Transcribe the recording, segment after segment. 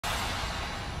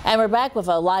And we're back with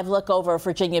a live look over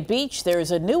Virginia Beach.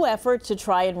 There's a new effort to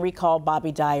try and recall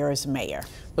Bobby Dyer as mayor.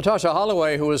 Latasha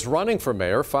Holloway, who is running for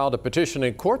mayor, filed a petition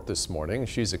in court this morning.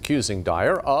 She's accusing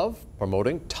Dyer of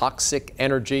promoting toxic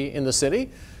energy in the city.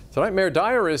 Tonight, Mayor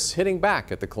Dyer is hitting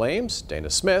back at the claims.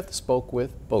 Dana Smith spoke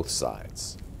with both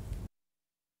sides.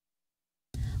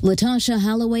 Latasha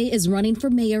Holloway is running for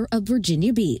mayor of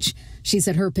Virginia Beach. She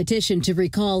said her petition to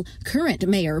recall current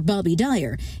mayor Bobby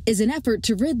Dyer is an effort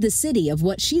to rid the city of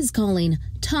what she's calling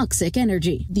toxic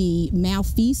energy. The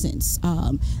malfeasance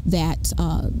that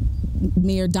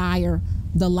Mayor Dyer,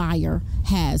 the liar,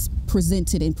 has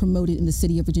presented and promoted in the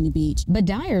city of Virginia Beach. But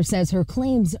Dyer says her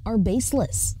claims are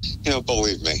baseless.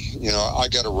 Believe me, I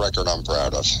got a record I'm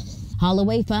proud of.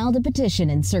 Holloway filed a petition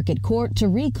in circuit court to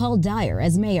recall Dyer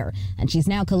as mayor, and she's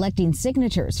now collecting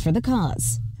signatures for the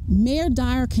cause. Mayor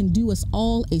Dyer can do us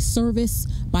all a service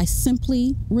by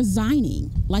simply resigning,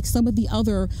 like some of the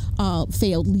other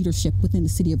failed leadership within the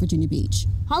city of Virginia Beach.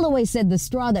 Holloway said the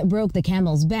straw that broke the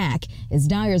camel's back is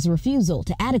Dyer's refusal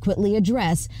to adequately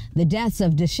address the deaths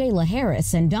of DeShayla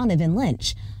Harris and Donovan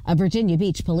Lynch. A Virginia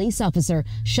Beach police officer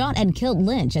shot and killed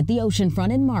Lynch at the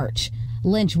oceanfront in March.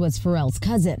 Lynch was Pharrell's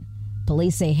cousin.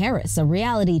 Police say Harris, a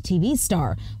reality TV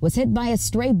star, was hit by a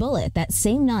stray bullet that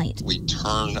same night. We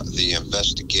turn the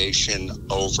investigation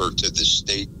over to the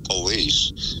state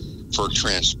police for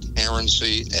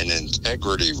transparency and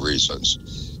integrity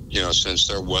reasons, since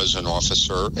there was an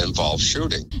officer-involved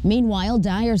shooting. Meanwhile,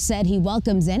 Dyer said he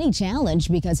welcomes any challenge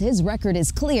because his record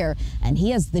is clear and he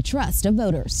has the trust of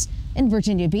voters. In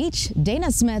Virginia Beach,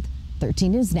 Dana Smith,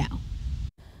 13 News Now.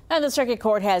 And the circuit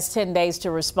court has 10 days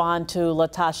to respond to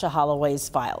Latasha Holloway's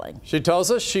filing. She tells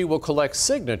us she will collect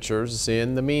signatures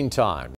in the meantime.